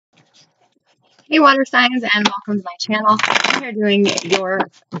Hey, water signs, and welcome to my channel. We are doing your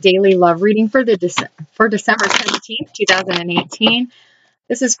daily love reading for December 17th, 2018.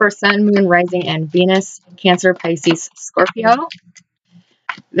 This is for Sun, Moon, Rising, and Venus, Cancer, Pisces, Scorpio.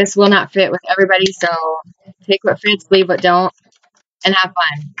 This will not fit with everybody, so take what fits, leave what don't, and have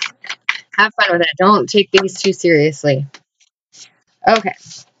fun. Have fun with it. Don't take these too seriously. Okay.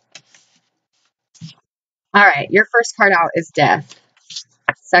 All right. Your first card out is Death.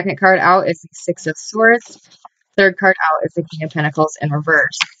 Second card out is the Six of Swords. Third card out is the King of Pentacles in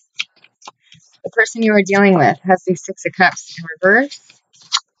reverse. The person you are dealing with has the Six of Cups in reverse,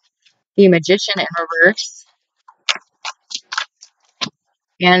 the Magician in reverse,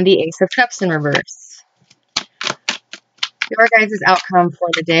 and the Ace of Cups in reverse. Your guys' outcome for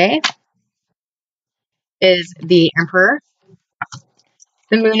the day is the Emperor,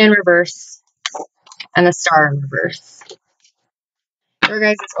 the Moon in reverse, and the Star in reverse. Your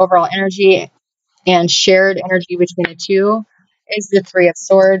guys' overall energy and shared energy between the two is the Three of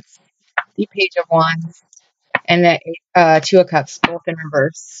Swords, the Page of Wands, and the Two of Cups, both in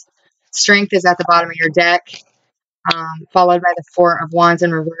reverse. Strength is at the bottom of your deck, followed by the Four of Wands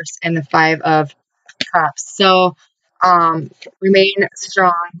in reverse and the Five of Cups. So remain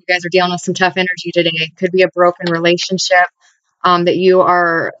strong. You guys are dealing with some tough energy today. Could be a broken relationship that you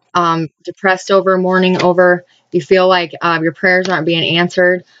are depressed over, mourning over. You feel like your prayers aren't being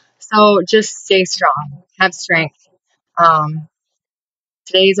answered. So just stay strong. Have strength.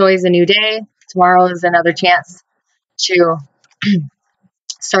 Today is always a new day. Tomorrow is another chance to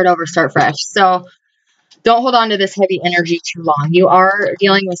start over, start fresh. So don't hold on to this heavy energy too long. You are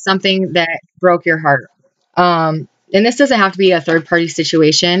dealing with something that broke your heart. And this doesn't have to be a third party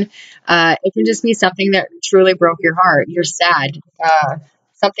situation. It can just be something that truly broke your heart. You're sad.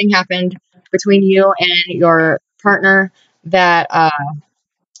 Something happened between you and your partner that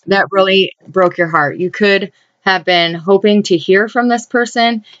that really broke your heart. You could have been hoping to hear from this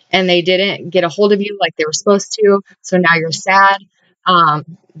person and they didn't get a hold of you like they were supposed to. So now you're sad.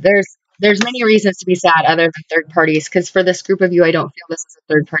 There's many reasons to be sad other than third parties, because for this group of you, I don't feel this is a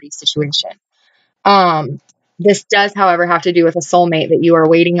third party situation. This does, however, have to do with a soulmate that you are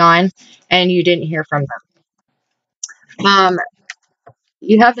waiting on and you didn't hear from them.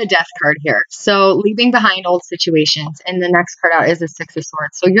 You have the Death card here. So leaving behind old situations, and the next card out is the Six of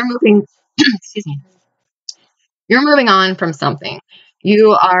Swords. So you're moving, excuse me, you're moving on from something.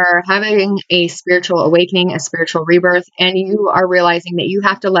 You are having a spiritual awakening, a spiritual rebirth, and you are realizing that you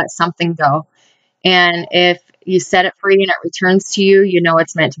have to let something go. And if you set it free and it returns to you, you know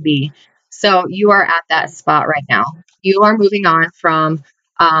it's meant to be. So you are at that spot right now. You are moving on from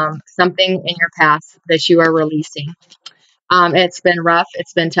something in your past that you are releasing. It's been rough,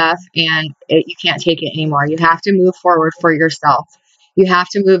 it's been tough, and you can't take it anymore. You have to move forward for yourself. You have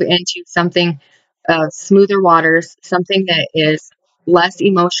to move into something smoother waters, something that is less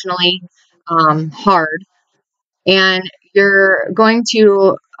emotionally hard, and you're going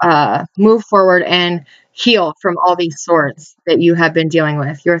to move forward and heal from all these swords that you have been dealing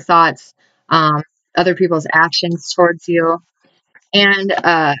with, your thoughts, other people's actions towards you, and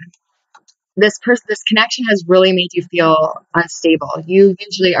this connection has really made you feel unstable. You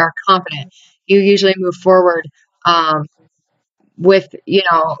usually are confident. You usually move forward with,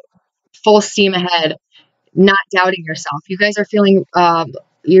 full steam ahead, not doubting yourself. You guys are feeling,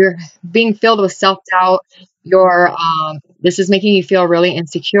 you're being filled with self-doubt. This is making you feel really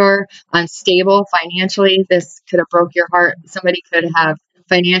insecure, unstable financially. This could have broke your heart. Somebody could have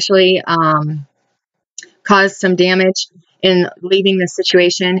financially caused some damage in leaving this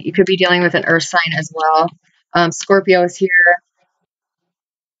situation. You could be dealing with an earth sign as well. Scorpio is here,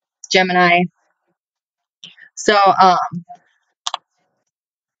 Gemini. So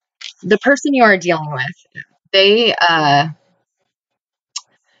the person you are dealing with, they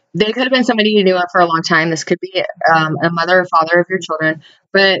could have been somebody you knew for a long time. This could be a mother or father of your children,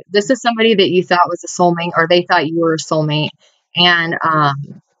 but this is somebody that you thought was a soulmate, or they thought you were a soulmate, and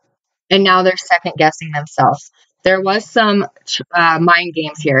now they're second guessing themselves. There was some mind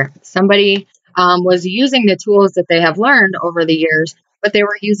games here. Somebody was using the tools that they have learned over the years, but they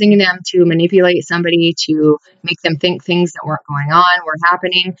were using them to manipulate somebody, to make them think things that weren't going on were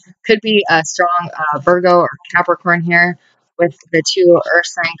happening. Could be a strong Virgo or Capricorn here with the two earth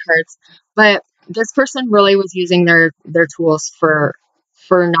sign cards. But this person really was using their tools for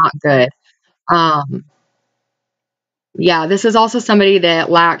not good. Yeah, this is also somebody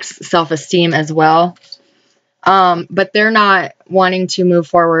that lacks self-esteem as well. But they're not wanting to move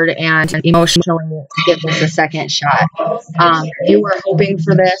forward and emotionally give this a second shot. You were hoping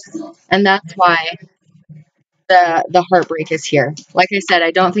for this, and that's why the heartbreak is here. Like I said,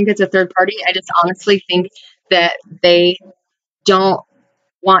 I don't think it's a third party. I just honestly think that they don't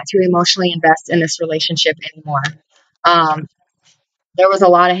want to emotionally invest in this relationship anymore. Um, there was a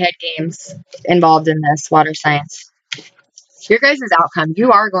lot of head games involved in this water signs. Your guys' outcome,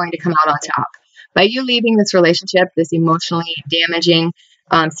 you are going to come out on top. By you leaving this relationship, this emotionally damaging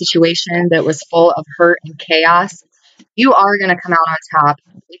situation that was full of hurt and chaos, you are going to come out on top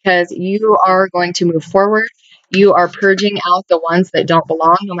because you are going to move forward. You are purging out the ones that don't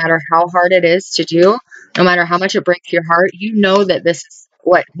belong, no matter how hard it is to do, no matter how much it breaks your heart. You know that this is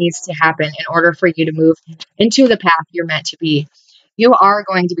what needs to happen in order for you to move into the path you're meant to be. You are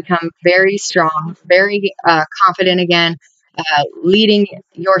going to become very strong, very confident again, leading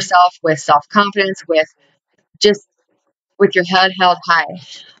yourself with self confidence, with just with your head held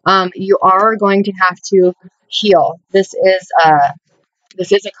high. You are going to have to heal. This is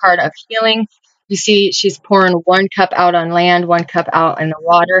a card of healing. You see, she's pouring one cup out on land, one cup out in the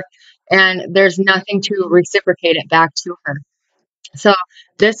water, and there's nothing to reciprocate it back to her. So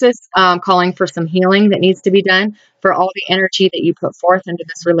this is calling for some healing that needs to be done for all the energy that you put forth into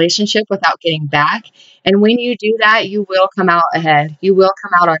this relationship without getting back. And when you do that, you will come out ahead. You will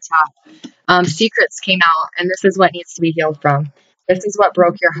come out on top. Secrets came out, and this is what needs to be healed from. This is what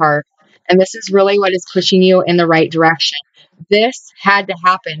broke your heart. And this is really what is pushing you in the right direction. This had to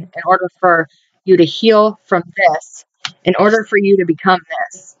happen in order for you to heal from this, in order for you to become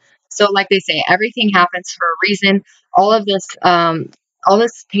this. So, like they say, everything happens for a reason. All this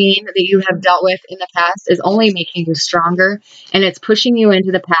pain that you have dealt with in the past is only making you stronger, and it's pushing you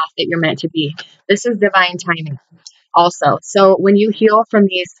into the path that you're meant to be. This is divine timing also. So when you heal from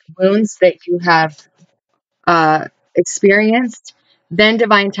these wounds that you have experienced, then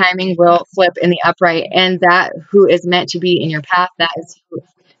divine timing will flip in the upright, and that who is meant to be in your path, that is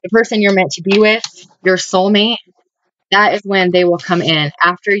the person you're meant to be with, your soulmate, that is when they will come in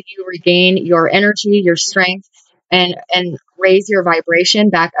after you regain your energy, your strength, and raise your vibration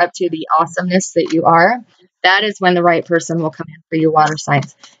back up to the awesomeness that you are. That is when the right person will come in for you, water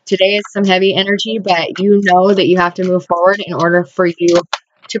signs. Today is some heavy energy, but you know that you have to move forward in order for you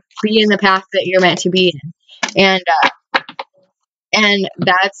to be in the path that you're meant to be in. And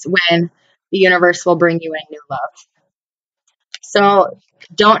that's when the universe will bring you in new love. So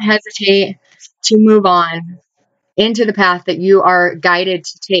don't hesitate to move on into the path that you are guided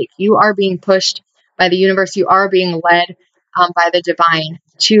to take. You are being pushed by the universe. You are being led by the divine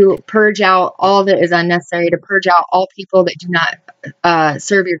to purge out all that is unnecessary, to purge out all people that do not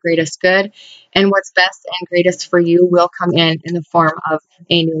serve your greatest good. And what's best and greatest for you will come in the form of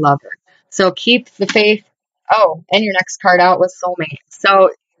a new lover. So keep the faith. Oh, and your next card out was soulmate. So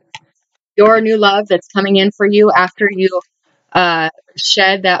your new love that's coming in for you after you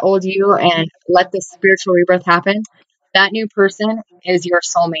shed that old you and let this spiritual rebirth happen, that new person is your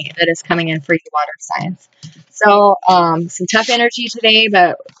soulmate that is coming in for you, water signs. So some tough energy today,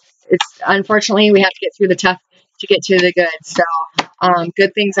 but it's unfortunately we have to get through the tough to get to the good. So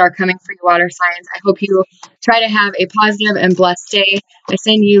good things are coming for you, water signs. I hope you try to have a positive and blessed day. I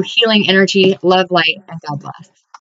send you healing energy, love, light, and God bless.